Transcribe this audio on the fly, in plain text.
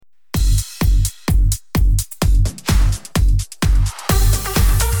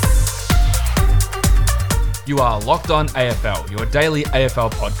You are Locked On AFL, your daily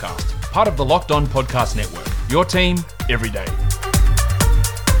AFL podcast, part of the Locked On Podcast Network. Your team every day.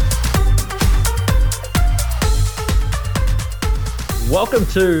 Welcome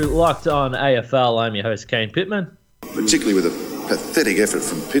to Locked On AFL. I'm your host, Kane Pittman. Particularly with a pathetic effort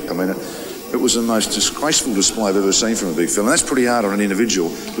from Pitt. I mean, it was the most disgraceful display I've ever seen from a big fella. And that's pretty hard on an individual,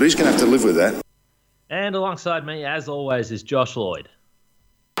 but he's going to have to live with that. And alongside me, as always, is Josh Lloyd.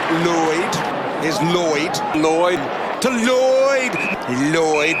 Lloyd is Lloyd. Lloyd to Lloyd.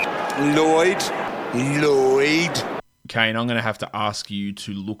 Lloyd. Kane, I'm going to have to ask you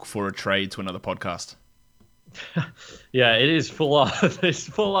to look for a trade to another podcast. Yeah, it is full on. It's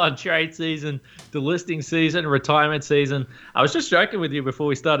full on trade season, delisting season, retirement season. I was just joking with you before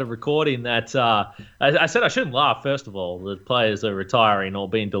we started recording that I said I shouldn't laugh. First of all, the players are retiring or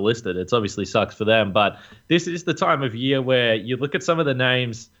being delisted. It obviously sucks for them, but this is the time of year where you look at some of the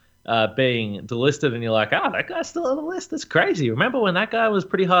names being delisted and you're like, that guy's still on the list. That's crazy. Remember when that guy was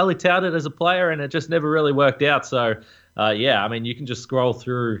pretty highly touted as a player and it just never really worked out? So, yeah, I mean, you can just scroll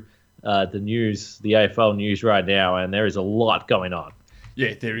through the news, the AFL news right now, and there is a lot going on.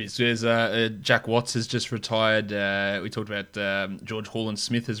 Yeah, there is. There's Jack Watts has just retired. We talked about George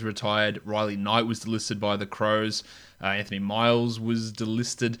Holland-Smith has retired. Riley Knight was delisted by the Crows. Anthony Miles was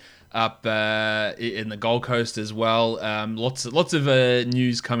delisted up in the Gold Coast as well. Lots of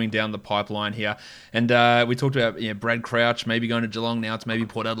news coming down the pipeline here. And we talked about Brad Crouch maybe going to Geelong, now to maybe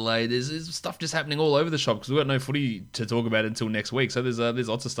Port Adelaide. There's stuff just happening all over the shop because we've got no footy to talk about until next week. So there's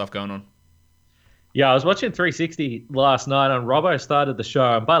lots of stuff going on. Yeah, I was watching 360 last night and Robbo started the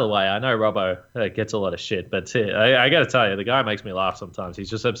show. And by the way, I know Robbo gets a lot of shit, but I got to tell you, the guy makes me laugh sometimes. He's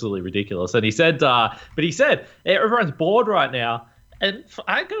just absolutely ridiculous. And he said, everyone's bored right now. And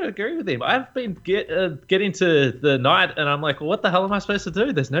I got to agree with him. I've been getting to the night and I'm like, well, what the hell am I supposed to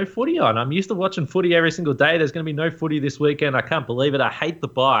do? There's no footy on. I'm used to watching footy every single day. There's going to be no footy this weekend. I can't believe it. I hate the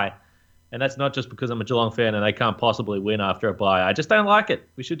bye. And that's not just because I'm a Geelong fan and they can't possibly win after a bye. I just don't like it.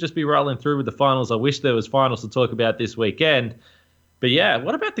 We should just be rolling through with the finals. I wish there was finals to talk about this weekend. But yeah,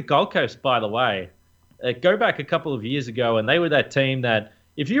 what about the Gold Coast, by the way? Go back a couple of years ago and they were that team that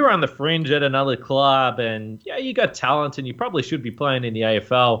if you were on the fringe at another club and yeah, you got talent and you probably should be playing in the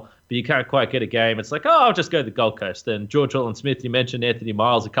AFL, but you can't quite get a game, it's like, I'll just go to the Gold Coast. And George Holland-Smith, you mentioned Anthony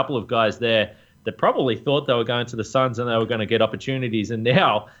Miles, a couple of guys there that probably thought they were going to the Suns and they were going to get opportunities. And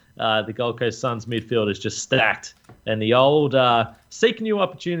now the Gold Coast Suns midfield is just stacked. And the old seek new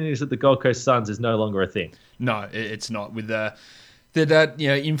opportunities at the Gold Coast Suns is no longer a thing. No, it's not. With that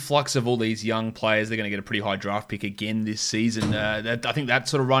influx of all these young players, they're going to get a pretty high draft pick again this season. I think that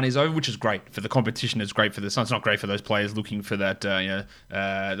sort of run is over, which is great for the competition. It's great for the Suns. It's not great for those players looking for that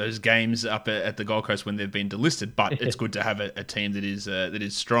those games up at the Gold Coast when they've been delisted. But it's good to have a team that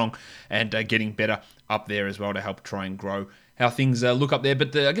is strong and getting better up there as well to help try and grow how things look up there.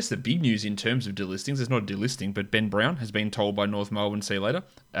 But I guess the big news in terms of delistings, it's not a delisting, but Ben Brown has been told by North Melbourne, see you later.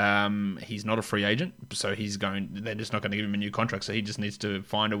 He's not a free agent, so they're just not going to give him a new contract, so he just needs to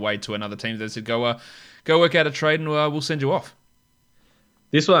find a way to another team that said, go work out a trade and we'll send you off.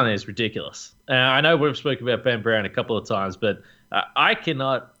 This one is ridiculous. I know we've spoken about Ben Brown a couple of times, but I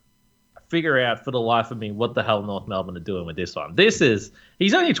cannot figure out for the life of me what the hell North Melbourne are doing with this one.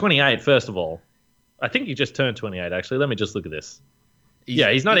 He's only 28, first of all. I think he just turned 28, actually. Let me just look at this.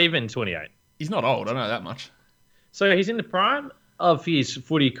 He's not even 28. He's not old, I know that much. So he's in the prime of his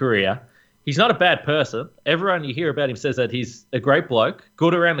footy career. He's not a bad person. Everyone you hear about him says that he's a great bloke,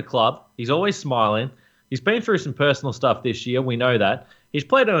 good around the club. He's always smiling. He's been through some personal stuff this year. We know that. He's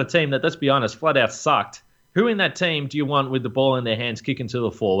played on a team that, let's be honest, flat out sucked. Who in that team do you want with the ball in their hands kicking to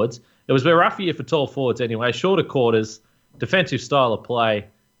the forwards? It was a rough year for tall forwards anyway. Shorter quarters, defensive style of play.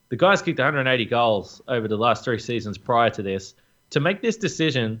 The guy's kicked 180 goals over the last 3 seasons prior to this. To make this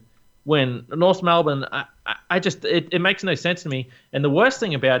decision when North Melbourne, it makes no sense to me. And the worst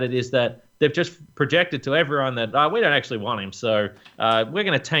thing about it is that they've just projected to everyone that we don't actually want him. So we're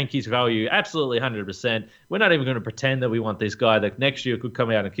going to tank his value absolutely 100%. We're not even going to pretend that we want this guy that next year could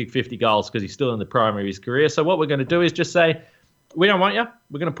come out and kick 50 goals because he's still in the prime of his career. So what we're going to do is just say, we don't want you.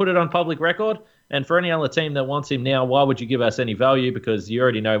 We're going to put it on public record. And for any other team that wants him now, why would you give us any value? Because you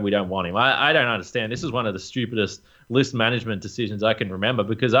already know we don't want him. I don't understand. This is one of the stupidest list management decisions I can remember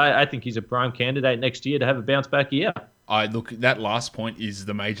because I think he's a prime candidate next year to have a bounce back year. That last point is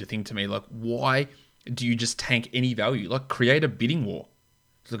the major thing to me. Like, why do you just tank any value? Like, create a bidding war.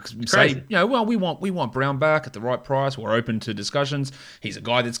 Say, well, we want Brown back at the right price. We're open to discussions. He's a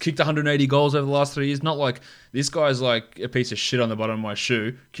guy that's kicked 180 goals over the last 3 years. Not like this guy's like a piece of shit on the bottom of my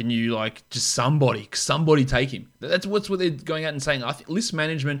shoe. Can you just somebody take him? That's what they're going out and saying. I think list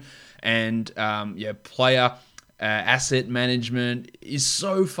management and player asset management is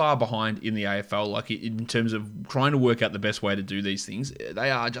so far behind in the AFL. In terms of trying to work out the best way to do these things, they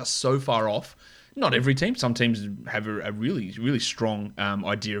are just so far off. Not every team. Some teams have a really, really strong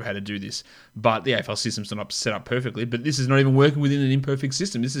idea of how to do this. But the AFL system's not set up perfectly. But this is not even working within an imperfect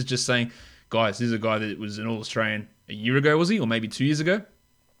system. This is just saying, guys, this is a guy that was an All-Australian a year ago, was he? Or maybe 2 years ago?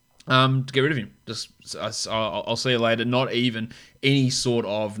 To get rid of him. I'll see you later. Not even any sort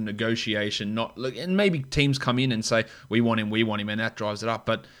of negotiation. And maybe teams come in and say, we want him, and that drives it up.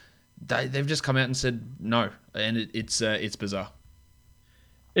 But they've just come out and said no. And it's bizarre.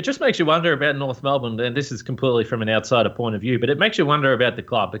 It just makes you wonder about North Melbourne, and this is completely from an outsider point of view, but it makes you wonder about the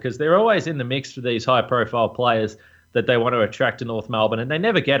club because they're always in the mix for these high-profile players that they want to attract to North Melbourne, and they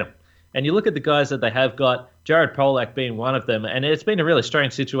never get them. And you look at the guys that they have got, Jared Polak being one of them, and it's been a really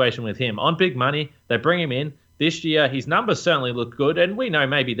strange situation with him. On big money, they bring him in. This year, his numbers certainly look good, and we know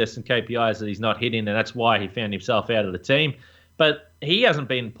maybe there's some KPIs that he's not hitting, and that's why he found himself out of the team. But he hasn't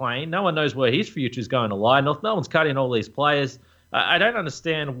been playing. No one knows where his future's going to lie. North Melbourne's cutting all these players. I don't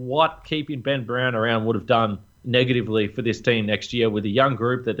understand what keeping Ben Brown around would have done negatively for this team next year with a young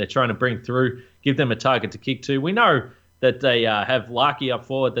group that they're trying to bring through, give them a target to kick to. We know that they have Larkey up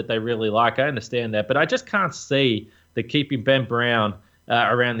forward that they really like. I understand that. But I just can't see that keeping Ben Brown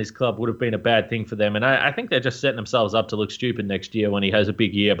around this club would have been a bad thing for them. And I think they're just setting themselves up to look stupid next year when he has a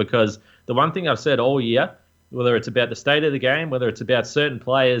big year because the one thing I've said all year, whether it's about the state of the game, whether it's about certain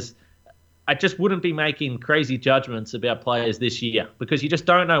players, I just wouldn't be making crazy judgments about players this year because you just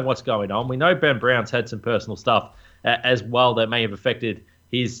don't know what's going on. We know Ben Brown's had some personal stuff as well that may have affected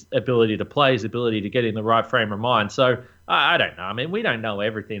his ability to play, his ability to get in the right frame of mind. So I don't know. I mean, we don't know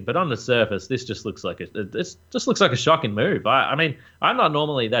everything, but on the surface, this just looks like a shocking move. I mean, I'm not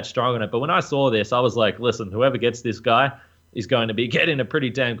normally that strong on it, but when I saw this, I was like, listen, whoever gets this guy is going to be getting a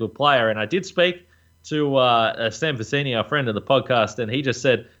pretty damn good player. And I did speak to Sam Vicini, our friend of the podcast, and he just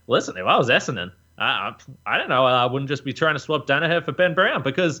said, listen, if I was Essendon, I don't know, I wouldn't just be trying to swap Danaher for Ben Brown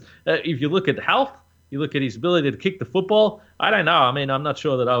because if you look at health, you look at his ability to kick the football, I don't know. I mean, I'm not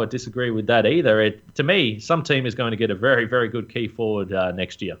sure that I would disagree with that either. To me, some team is going to get a very, very good key forward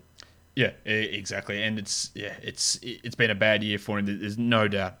next year. Yeah, exactly, and it's been a bad year for him. There's no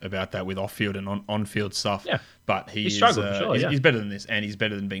doubt about that with off-field and on-field stuff. Yeah, but he's struggling. Sure, he's better than this, and he's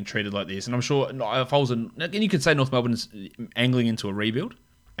better than being treated like this. And I'm sure if I was, and you could say North Melbourne's angling into a rebuild,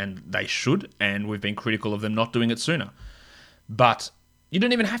 and they should, and we've been critical of them not doing it sooner. But you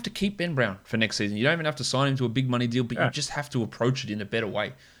don't even have to keep Ben Brown for next season. You don't even have to sign him to a big money deal, but you just have to approach it in a better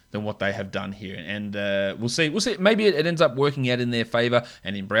way than what they have done here. And we'll see. Maybe it ends up working out in their favour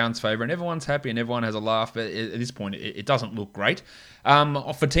and in Brown's favour, and everyone's happy and everyone has a laugh. But at this point, it doesn't look great.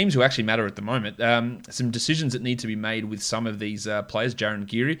 For teams who actually matter at the moment, some decisions that need to be made with some of these players. Jaron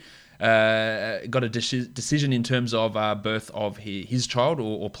Geary got a decision in terms of birth of his child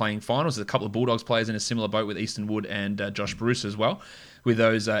or playing finals. There's a couple of Bulldogs players in a similar boat with Easton Wood and Josh Bruce as well, with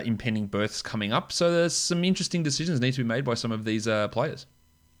those impending births coming up. So there's some interesting decisions need to be made by some of these players.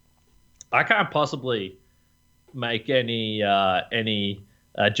 I can't possibly make any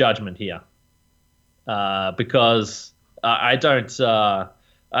judgment here because I don't.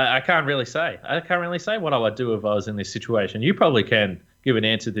 I can't really say. I can't really say what I would do if I was in this situation. You probably can give an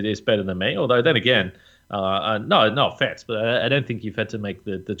answer to this better than me. Although then again, no offense, but I don't think you've had to make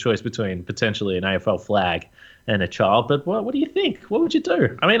the choice between potentially an AFL flag and a child. But what do you think? What would you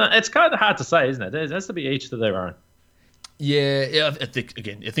do? I mean, it's kind of hard to say, isn't it? There has to be each to their own. Yeah. I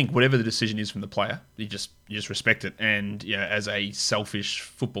think whatever the decision is from the player, you just respect it. And as a selfish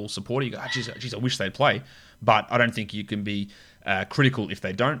football supporter, you go, geez, I wish they'd play. But I don't think you can be critical if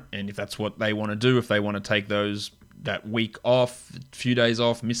they don't, and if that's what they want to do, if they want to take that week off, a few days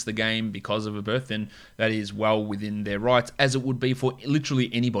off, miss the game because of a birth, then that is well within their rights, as it would be for literally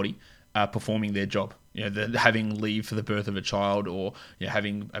anybody performing their job. Having leave for the birth of a child, or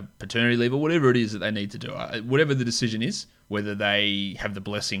having a paternity leave, or whatever it is that they need to do. Whatever the decision is, whether they have the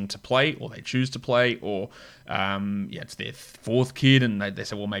blessing to play, or they choose to play, or it's their fourth kid, and they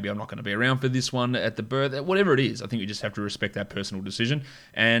say, well, maybe I'm not going to be around for this one at the birth. Whatever it is, I think we just have to respect that personal decision,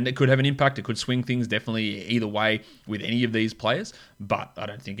 and it could have an impact. It could swing things definitely either way with any of these players. But I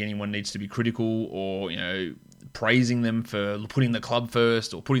don't think anyone needs to be critical or praising them for putting the club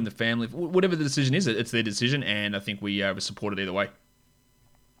first or putting the family. Whatever the decision is, it's their decision, and I think we support it either way.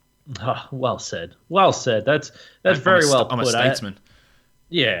 Oh, well said. Well said. That's very well put. I'm a statesman.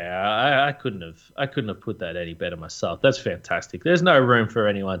 Yeah, I couldn't have put that any better myself. That's fantastic. There's no room for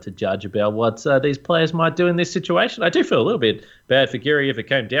anyone to judge about what these players might do in this situation. I do feel a little bit bad for Gary if it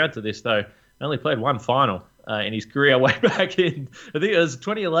came down to this, though. He only played one final in his career way back in, I think it was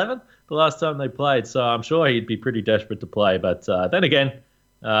 2011, the last time they played. So I'm sure he'd be pretty desperate to play. But then again,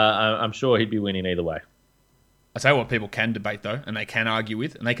 I'm sure he'd be winning either way. I tell you what people can debate, though, and they can argue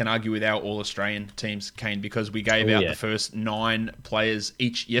with, our All-Australian teams, Kane, because we gave out the first 9 players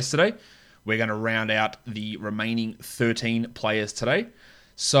each yesterday. We're going to round out the remaining 13 players today.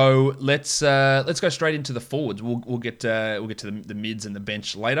 So let's go straight into the forwards. We'll get to the mids and the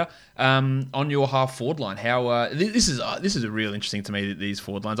bench later. On your half forward line, how this is real interesting to me, these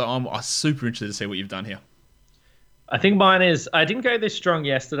forward lines. I'm super interested to see what you've done here. I think mine is, I didn't go this strong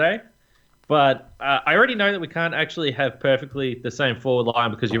yesterday. But I already know that we can't actually have perfectly the same forward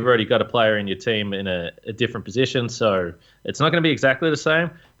line because you've already got a player in your team in a different position. So it's not going to be exactly the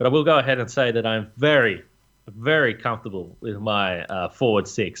same. But I will go ahead and say that I'm very, very comfortable with my forward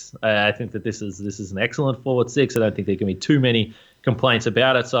 6. I think that this is an excellent forward 6. I don't think there can be too many complaints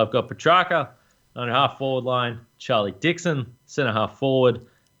about it. So I've got Petrarca on the half forward line, Charlie Dixon, centre half forward,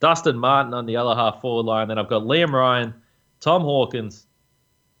 Dustin Martin on the other half forward line. Then I've got Liam Ryan, Tom Hawkins,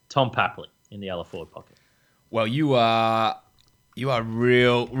 Tom Papley in the other forward pocket. Well, you are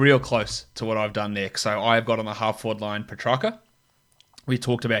real close to what I've done there. So I've got on the half forward line Petrarca. We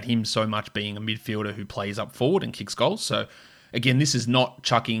talked about him so much being a midfielder who plays up forward and kicks goals. So again, this is not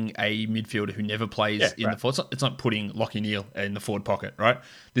chucking a midfielder who never plays the forward. It's not putting Lachie Neale in the forward pocket, right?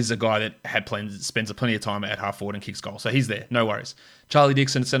 This is a guy that spends plenty of time at half forward and kicks goals. So he's there, no worries. Charlie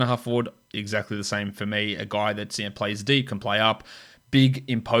Dixon, centre half forward, exactly the same for me. A guy that plays deep, can play up. Big,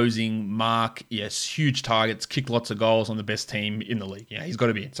 imposing mark, yes, huge targets, kick lots of goals on the best team in the league. Yeah, he's got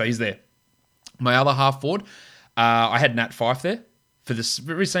to be in, so he's there. My other half forward, I had Nat Fyfe there for the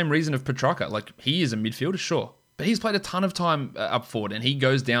very same reason of Petrarca. Like, he is a midfielder, sure, but he's played a ton of time up forward, and he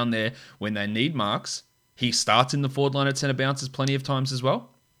goes down there when they need marks. He starts in the forward line at centre bounces plenty of times as well.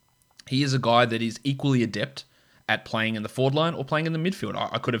 He is a guy that is equally adept at playing in the forward line or playing in the midfield.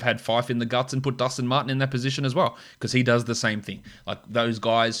 I could have had Fyfe in the guts and put Dustin Martin in that position as well, because he does the same thing. Like those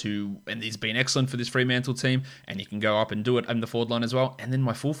guys and he's been excellent for this Fremantle team, and he can go up and do it in the forward line as well. And then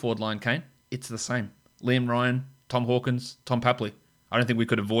my full forward line, Kane, it's the same. Liam Ryan, Tom Hawkins, Tom Papley. I don't think we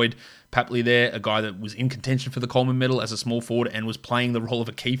could avoid Papley there, a guy that was in contention for the Coleman medal as a small forward and was playing the role of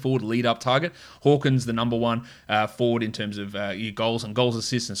a key forward, lead-up target. Hawkins, the number one forward in terms of goals,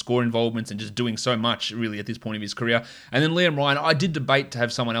 assists, and score involvements, and just doing so much, really, at this point of his career. And then Liam Ryan, I did debate to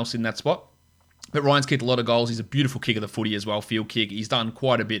have someone else in that spot. But Ryan's kicked a lot of goals. He's a beautiful kick of the footy as well, field kick. He's done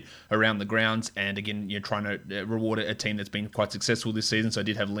quite a bit around the grounds. And again, you're trying to reward a team that's been quite successful this season. So I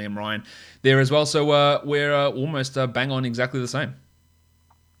did have Liam Ryan there as well. So we're almost bang on exactly the same.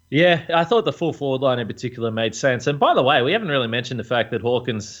 Yeah, I thought the full forward line in particular made sense. And by the way, we haven't really mentioned the fact that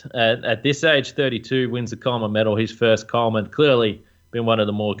Hawkins, at this age, 32, wins the Coleman medal, his first Coleman. Clearly been one of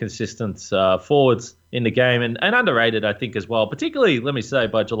the more consistent forwards in the game and underrated, I think, as well. Particularly, let me say,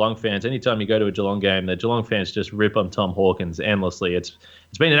 by Geelong fans. Anytime you go to a Geelong game, the Geelong fans just rip on Tom Hawkins endlessly. It's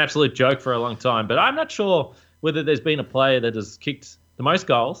been an absolute joke for a long time. But I'm not sure whether there's been a player that has kicked the most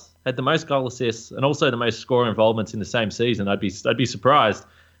goals, had the most goal assists, and also the most score involvements in the same season. I'd be surprised.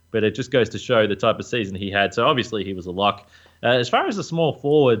 But it just goes to show the type of season he had. So obviously he was a lock. As far as the small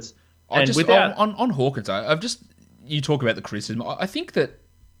forwards, on Hawkins, you talk about the criticism. I think that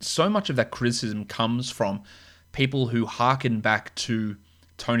so much of that criticism comes from people who hearken back to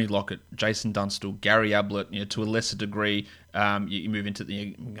Tony Lockett, Jason Dunstall, Gary Ablett, to a lesser degree. You move into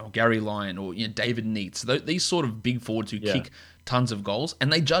the Gary Lyon or David Neitz. These sort of big forwards who kick tons of goals,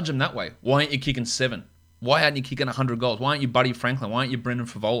 and they judge them that way. Why aren't you kicking 7? Why aren't you kicking 100 goals? Why aren't you Buddy Franklin? Why aren't you Brendan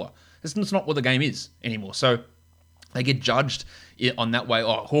Favola? It's not what the game is anymore. So they get judged on that way.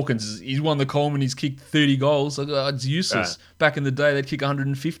 Oh, Hawkins, he's won the Coleman, he's kicked 30 goals. It's useless. Right. Back in the day, they'd kick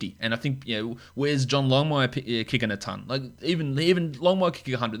 150. And I think, where's John Longmire kicking a ton? Like, even Longmire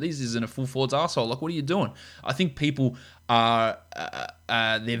kicking 100. This isn't a full forward's arsehole. Like, what are you doing? I think people are,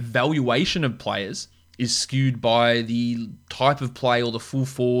 their valuation of players is skewed by the type of play or the full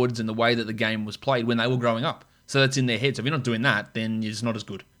forwards and the way that the game was played when they were growing up. So that's in their heads. So if you're not doing that, then it's not as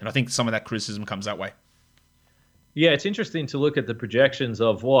good. And I think some of that criticism comes that way. Yeah, it's interesting to look at the projections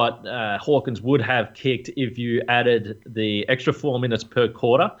of what Hawkins would have kicked if you added the extra 4 minutes per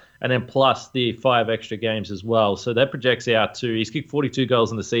quarter and then plus the 5 extra games as well. So that projects out to, he's kicked 42 goals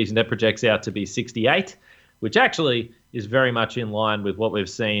in the season. That projects out to be 68, which actually is very much in line with what we've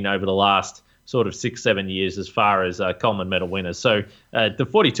seen over the last sort of 6-7 years as far as Coleman medal winners. So the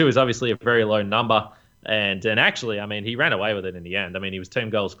 42 is obviously a very low number. And actually, I mean, he ran away with it in the end. I mean, he was 10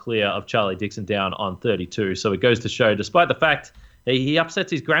 goals clear of Charlie Dixon down on 32. So it goes to show, despite the fact he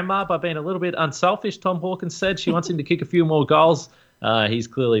upsets his grandma by being a little bit unselfish, Tom Hawkins said. She wants him to kick a few more goals. He's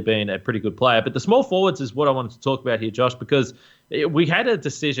clearly been a pretty good player. But the small forwards is what I wanted to talk about here, Josh, because we had a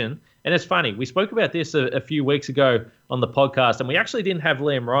decision. And it's funny. We spoke about this a few weeks ago on the podcast, and we actually didn't have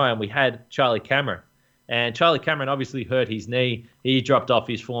Liam Ryan. We had Charlie Cameron. And Charlie Cameron obviously hurt his knee. He dropped off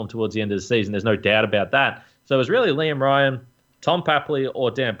his form towards the end of the season. There's no doubt about that. So it was really Liam Ryan, Tom Papley,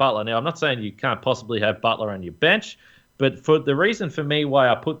 or Dan Butler. Now, I'm not saying you can't possibly have Butler on your bench, but for the reason for me why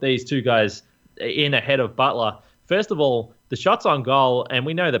I put these two guys in ahead of Butler, first of all, the shots on goal, and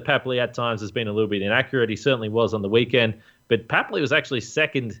we know that Papley at times has been a little bit inaccurate. He certainly was on the weekend. But Papley was actually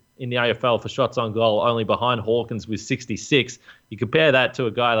second in the AFL for shots on goal, only behind Hawkins with 66. You compare that to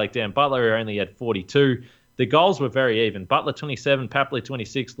a guy like Dan Butler, who only had 42. The goals were very even. Butler 27, Papley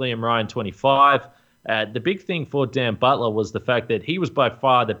 26, Liam Ryan 25. The big thing for Dan Butler was the fact that he was by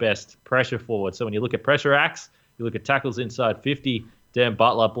far the best pressure forward. So when you look at pressure acts, you look at tackles inside 50, Dan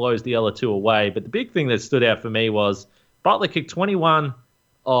Butler blows the other two away. But the big thing that stood out for me was Butler kicked 21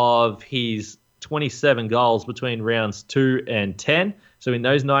 of his 27 goals between rounds 2 and 10. So in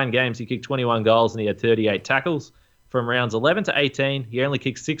those 9 games, he kicked 21 goals and he had 38 tackles. From rounds 11 to 18, he only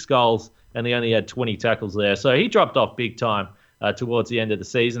kicked 6 goals and he only had 20 tackles there. So he dropped off big time towards the end of the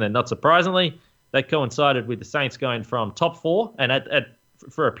season. And not surprisingly, that coincided with the Saints going from top 4 and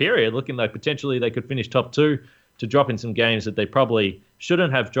for a period looking like potentially they could finish top 2 to drop in some games that they probably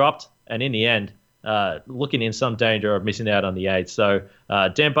shouldn't have dropped. And in the end, looking in some danger of missing out on the 8. So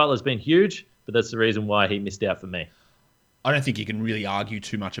Dan Butler's been huge. But that's the reason why he missed out for me. I don't think you can really argue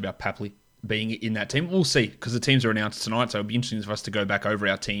too much about Papley being in that team. We'll see, because the teams are announced tonight, so it'll be interesting for us to go back over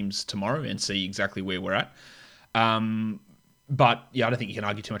our teams tomorrow and see exactly where we're at. But, yeah, I don't think you can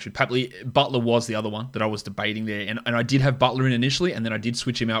argue too much with Papley. Butler was the other one that I was debating there, and I did have Butler in initially, and then I did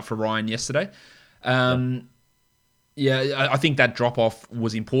switch him out for Ryan yesterday. Yeah, I think that drop-off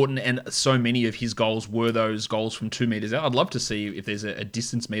was important, and so many of his goals were those goals from 2 meters out. I'd love to see if there's a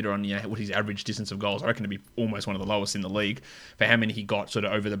distance meter on what his average distance of goals. I reckon it'd be almost one of the lowest in the league for how many he got sort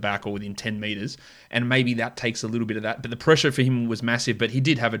of over the back or within 10 meters, and maybe that takes a little bit of that. But the pressure for him was massive, but he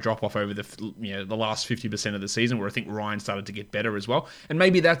did have a drop-off over the last 50% of the season, where I think Ryan started to get better as well. And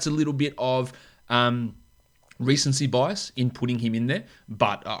maybe that's a little bit of recency bias in putting him in there,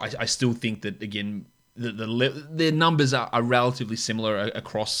 but I still think that, again, their numbers are relatively similar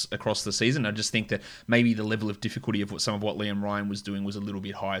across the season. I just think that maybe the level of difficulty of some of what Liam Ryan was doing was a little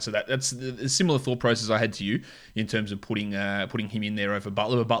bit higher. So that's a similar thought process I had to you in terms of putting him in there over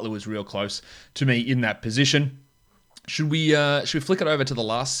Butler. But Butler was real close to me in that position. Should we flick it over to the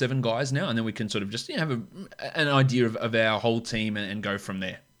last 7 guys now, and then we can sort of just have an idea of our whole team and go from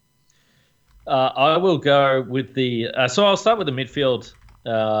there? I will go with so I'll start with the midfield.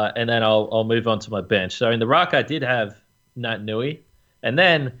 And then I'll move on to my bench. So in the ruck, I did have Nat Nui. And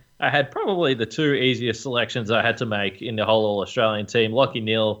then I had probably the 2 easiest selections I had to make in the whole All-Australian team, Lachie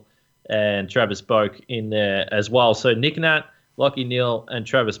Neale and Travis Boak in there as well. So Nick Nat, Lachie Neale, and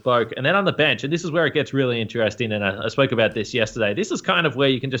Travis Boak. And then on the bench, and this is where it gets really interesting, and I spoke about this yesterday, this is kind of where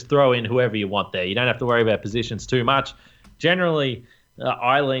you can just throw in whoever you want there. You don't have to worry about positions too much. Generally,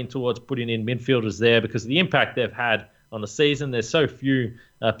 I lean towards putting in midfielders there because of the impact they've had on the season. There's so few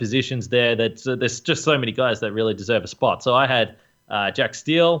positions there that there's just so many guys that really deserve a spot. So I had Jack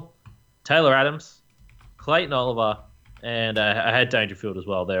Steele, Taylor Adams, Clayton Oliver, and I had Dangerfield as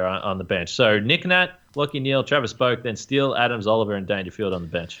well there on the bench. So Nick Nat, Lachie Neale, Travis Boak, then Steele, Adams, Oliver, and Dangerfield on the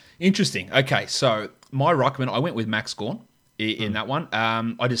bench. Interesting. Okay, so my ruckman, I went with Max Gawn in that one.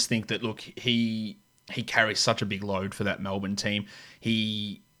 I just think that, look, he carries such a big load for that Melbourne team.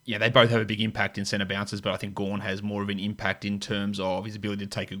 They both have a big impact in centre bounces, but I think Gawn has more of an impact in terms of his ability to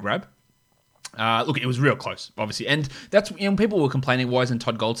take a grab. Look, it was real close, obviously. And that's, people were complaining, why isn't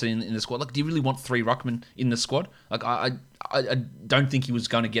Todd Goldstein in the squad? Like, do you really want 3 ruckmen in the squad? Like, I don't think he was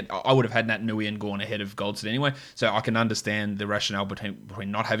going to get... I would have had Nat Nui and Gawn ahead of Goldstein anyway, so I can understand the rationale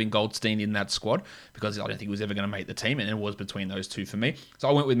between not having Goldstein in that squad, because I don't think he was ever going to make the team, and it was between those two for me. So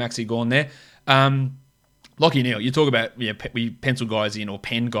I went with Maxi Gawn there. Lachie Neale, you talk about we pencil guys in or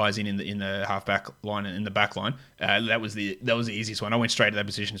pen guys in the half-back line and in the back line. That was the easiest one. I went straight to that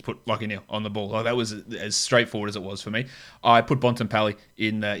position to put Lachie Neale on the ball. That was as straightforward as it was for me. I put Bontempelli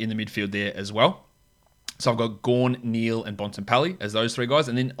in the midfield there as well. So I've got Gawn, Neale, and Bontempelli as those 3 guys.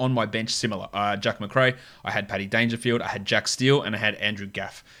 And then on my bench, similar. Jack McRae, I had Paddy Dangerfield, I had Jack Steele, and I had Andrew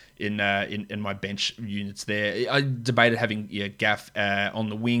Gaff in my bench units there. I debated having Gaff on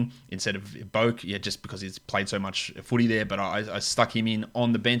the wing instead of Boak, just because he's played so much footy there, but I stuck him in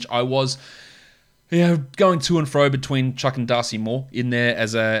on the bench. I was going to and fro between Chuck and Darcy Moore in there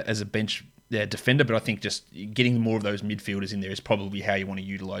as a bench defender, but I think just getting more of those midfielders in there is probably how you want to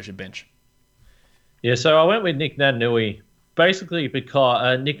utilise your bench. Yeah, so I went with Nick Naitanui, basically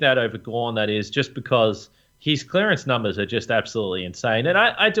because Nick Nat over Gawn, that is, just because his clearance numbers are just absolutely insane. And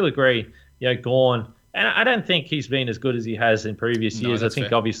I do agree, Gawn, and I don't think he's been as good as he has in previous years. I think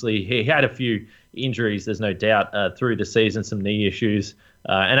fair. Obviously he had a few injuries, there's no doubt, through the season, some knee issues.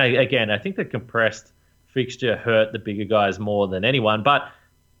 And I think the compressed fixture hurt the bigger guys more than anyone. But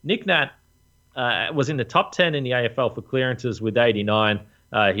Nick Nat was in the top 10 in the AFL for clearances with 89.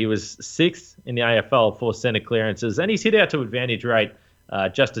 He was 6th in the AFL for centre clearances. And his hit out to advantage rate,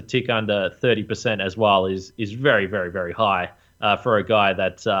 just a tick under 30% as well, is very, very, very high for a guy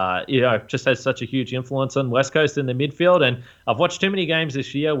that just has such a huge influence on West Coast in the midfield. And I've watched too many games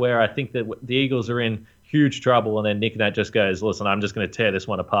this year where I think that the Eagles are in huge trouble, and then Nick Nat just goes, listen, I'm just going to tear this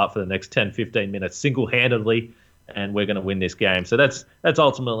one apart for the next 10, 15 minutes single-handedly, and we're going to win this game. So that's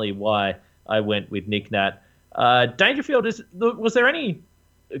ultimately why I went with Nick Nat. Dangerfield, was there any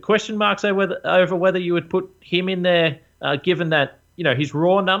question marks over whether you would put him in there, given that his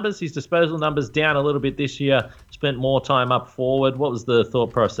raw numbers, his disposal numbers down a little bit this year, spent more time up forward? What was the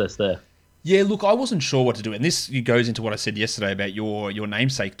thought process there? Yeah, look, I wasn't sure what to do. And this goes into what I said yesterday about your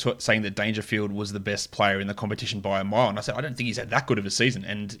namesake saying that Dangerfield was the best player in the competition by a mile. And I said, I don't think he's had that good of a season.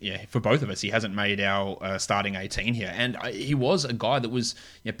 And for both of us, he hasn't made our starting 18 here. And he was a guy that was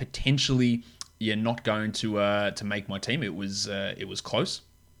potentially not going to make my team. It was close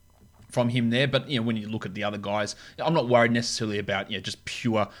from him there, but when you look at the other guys, I'm not worried necessarily about just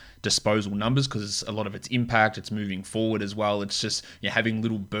pure disposal numbers, because a lot of it's impact, it's moving forward as well. It's just having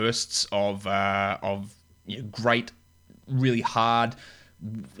little bursts of great, really hard,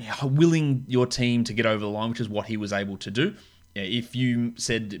 willing your team to get over the line, which is what he was able to do. If you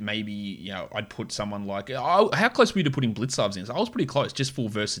said maybe, I'd put someone like, how close were you to putting Blicavs in? So I was pretty close, just for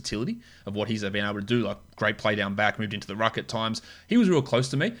versatility of what he's been able to do, like great play down back, moved into the ruck at times. He was real close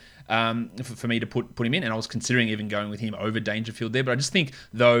to me, for me to put him in, and I was considering even going with him over Dangerfield there, but I just think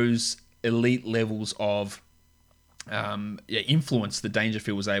those elite levels of influence that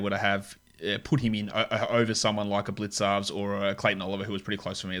Dangerfield was able to have put him in over someone like a Blicavs or a Clayton Oliver, who was pretty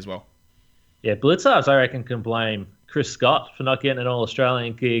close for me as well. Yeah, Blicavs, I reckon, can blame Chris Scott for not getting an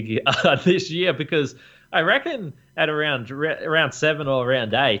All-Australian gig this year, because I reckon at around 7 or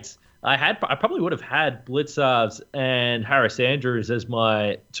around 8, I probably would have had Blicavs and Harris Andrews as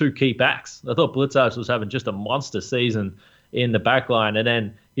my two key backs. I thought Blicavs was having just a monster season in the backline, and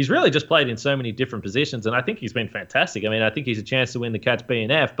then he's really just played in so many different positions, and I think he's been fantastic. I mean, I think he's a chance to win the Cats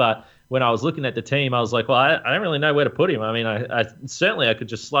B&F, but when I was looking at the team, I was like, well, I don't really know where to put him. I mean, I certainly could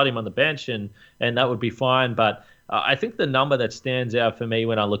just slot him on the bench, and that would be fine, but I think the number that stands out for me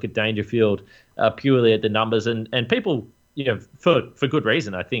when I look at Dangerfield, purely at the numbers, and people, for good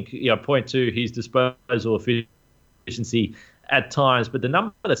reason, I think, point to his disposal efficiency at times. But the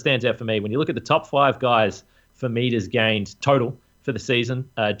number that stands out for me, when you look at the top 5 guys for meters gained total for the season,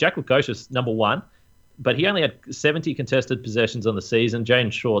 Jack Lukosius, number 1, but he only had 70 contested possessions on the season.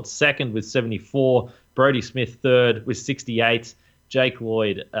 Jaden Short, 2nd with 74. Brodie Smith, 3rd with 68. Jake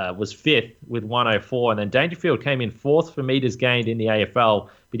Lloyd was 5th with 104. And then Dangerfield came in 4th for meters gained in the AFL,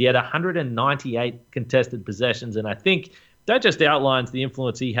 but he had 198 contested possessions. And I think that just outlines the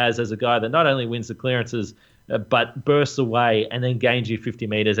influence he has as a guy that not only wins the clearances, but bursts away and then gains you 50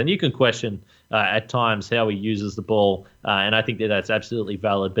 metres. And you can question at times how he uses the ball, and I think that's absolutely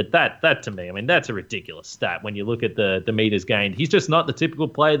valid. But that to me, I mean, that's a ridiculous stat when you look at the metres gained. He's just not the typical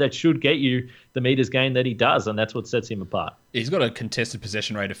player that should get you the metres gained that he does, and that's what sets him apart. He's got a contested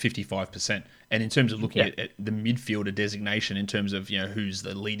possession rate of 55%. And in terms of looking at the midfielder designation, in terms of who's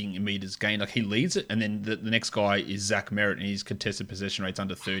the leading in metres gained, like he leads it, and then the next guy is Zach Merritt, and his contested possession rate's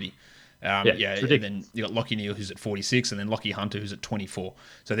under 30. And then you got Lockie Neal, who's at 46, and then Lockie Hunter, who's at 24.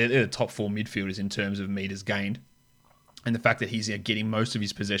 So they're the top 4 midfielders in terms of metres gained. And the fact that he's getting most of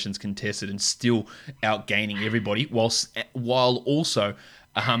his possessions contested and still outgaining everybody, while also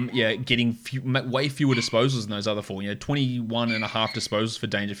getting way fewer disposals than those other 4. 21 and a half disposals for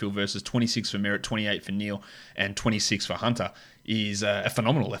Dangerfield versus 26 for Merritt, 28 for Neal, and 26 for Hunter is a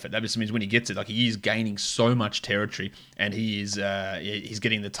phenomenal effort. That just means when he gets it, like, he is gaining so much territory, and he is he's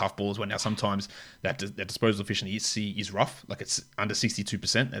getting the tough balls. Now sometimes that disposal efficiency is rough, like it's under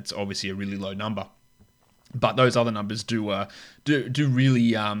 62%. That's obviously a really low number. But those other numbers do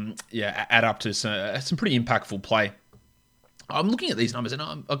really add up to some pretty impactful play I'm looking at these numbers, and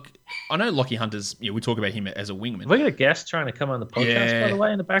I know Lockie Hunter's. We talk about him as a wingman. We got a guest trying to come on the podcast, by the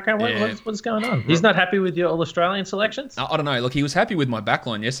way, in the background. What's going on? He's not happy with your All-Australian selections? I don't know. Look, he was happy with my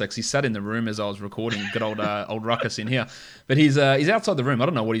backline yesterday because he sat in the room as I was recording. Good old Ruckus in here, but he's outside the room. I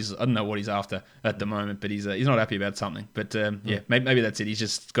don't know what he's after at the moment, but he's not happy about something. But maybe that's it. He's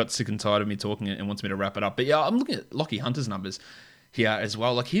just got sick and tired of me talking and wants me to wrap it up. But yeah, I'm looking at Lockie Hunter's numbers here as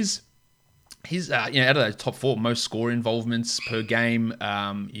well. Like he's out of those top 4, most score involvements per game,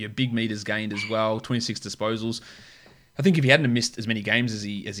 big meters gained as well, 26 disposals. I think if he hadn't missed as many games as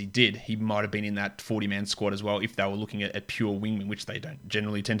he did, he might have been in that 40-man squad as well if they were looking at pure wingmen, which they don't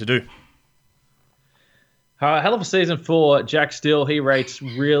generally tend to do. Hell of a season for Jack Steele. He rates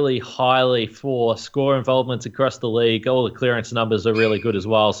really highly for score involvements across the league. All the clearance numbers are really good as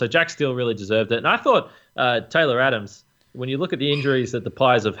well. So Jack Steele really deserved it. And I thought Taylor Adams, when you look at the injuries that the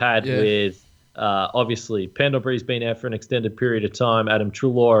Pies have had with obviously Pendlebury's been out for an extended period of time, Adam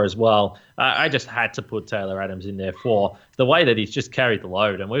Treloar as well, I just had to put Taylor Adams in there for the way that he's just carried the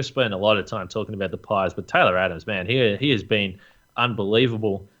load. And we've spent a lot of time talking about the Pies, but Taylor Adams, man, he has been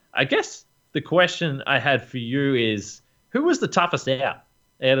unbelievable. I guess the question I had for you is, who was the toughest out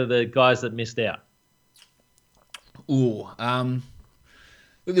of the guys that missed out?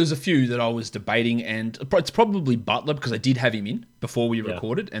 There was a few that I was debating, and it's probably Butler because I did have him in before we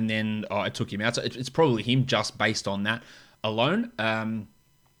recorded, and then I took him out. So it's probably him just based on that alone.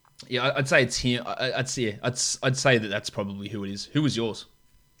 I'd say it's him. I'd say that's probably who it is. Who was yours?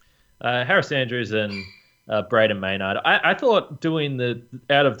 Harris Andrews and Braden Maynard. I thought doing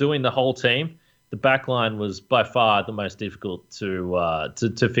the whole team, the back line was by far the most difficult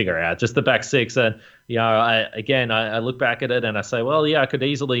to figure out. Just the back six, and I look back at it and I say, well, I could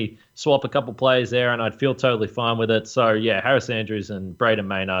easily swap a couple players there, and I'd feel totally fine with it. So Harris Andrews and Braden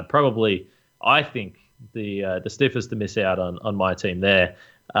Maynard probably, I think, the stiffest to miss out on my team there.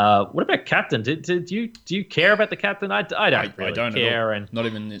 What about captain? Do you care about the captain? I don't really care, and not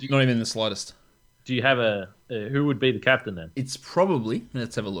even the slightest. Do you have who would be the captain then? It's probably,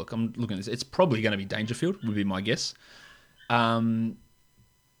 let's have a look. I'm looking at this. It's probably going to be Dangerfield, would be my guess. I'd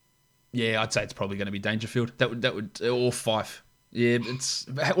say it's probably going to be Dangerfield. That would or Fife. Yeah,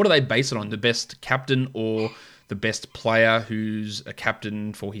 what do they base it on? The best captain or the best player who's a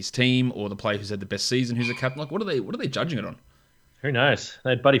captain for his team, or the player who's had the best season who's a captain? Like, what are they judging it on? Who knows?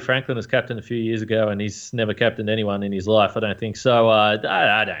 They had Buddy Franklin as captain a few years ago, and he's never captained anyone in his life, I don't think. So I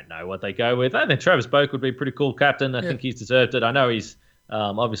don't know what they go with. I think Travis Boak would be a pretty cool captain. I think he's deserved it. I know he's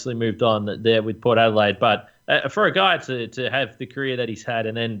obviously moved on there with Port Adelaide, but for a guy to have the career that he's had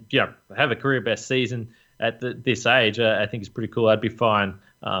and then have a career best season at this age, I think is pretty cool. I'd be fine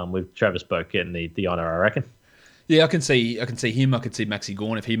with Travis Boak getting the honour, I reckon. Yeah, I can see him. I could see Maxi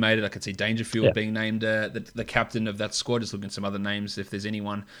Gawn if he made it. I could see Dangerfield being named the captain of that squad. Just looking at some other names, if there's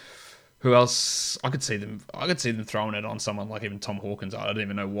anyone who else, I could see them throwing it on someone like even Tom Hawkins. I don't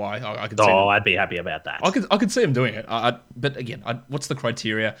even know why. I'd be happy about that. I could see him doing it. But again, what's the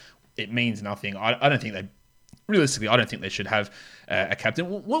criteria? It means nothing. I don't think they should have a captain.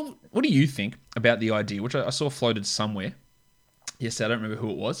 What do you think about the idea, which I saw floated somewhere? Yes, I don't remember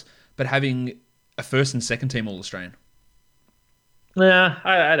who it was, but having a first and second team All-Australian. Yeah,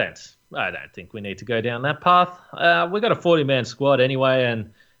 I don't think we need to go down that path. We've got a 40-man squad anyway,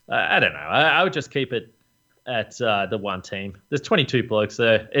 and I don't know. I would just keep it at the one team. There's 22 blokes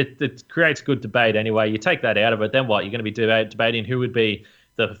there. It creates good debate anyway. You take that out of it, then what? You're going to be debating who would be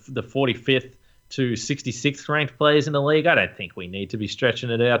the 45th to 66th ranked players in the league. I don't think we need to be stretching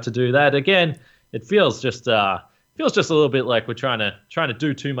it out to do that. Again, it feels just a little bit like we're trying to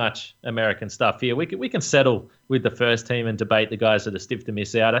do too much American stuff here. We can settle with the first team and debate the guys that are stiff to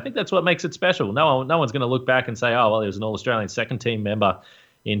miss out. I think that's what makes it special. No one's going to look back and say, oh, well, there was an All-Australian second team member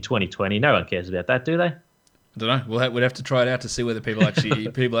in 2020. No one cares about that, do they? I don't know. We'd have to try it out to see whether people actually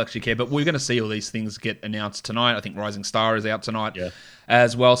care. But we're going to see all these things get announced tonight. I think Rising Star is out tonight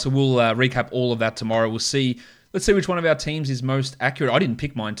as well. So we'll recap all of that tomorrow. Let's see which one of our teams is most accurate. I didn't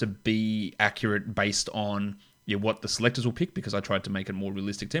pick mine to be accurate based on what the selectors will pick, because I tried to make it a more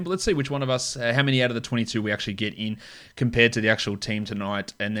realistic team. But let's see which one of us, how many out of the 22 we actually get in compared to the actual team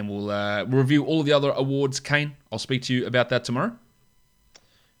tonight. And then we'll review all of the other awards. Kane, I'll speak to you about that tomorrow.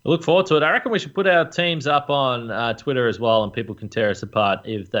 I look forward to it. I reckon we should put our teams up on Twitter as well, and people can tear us apart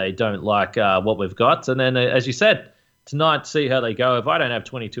if they don't like what we've got. And then, as you said, tonight, see how they go. If I don't have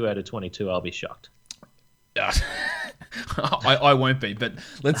 22 out of 22, I'll be shocked. I won't be, but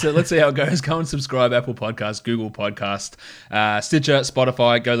let's see how it goes. Go and subscribe, Apple Podcast, Google Podcast, Stitcher,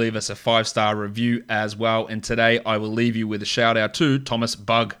 Spotify. Go leave us a 5-star review as well. And today I will leave you with a shout out to Thomas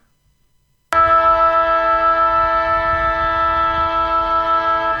Bug.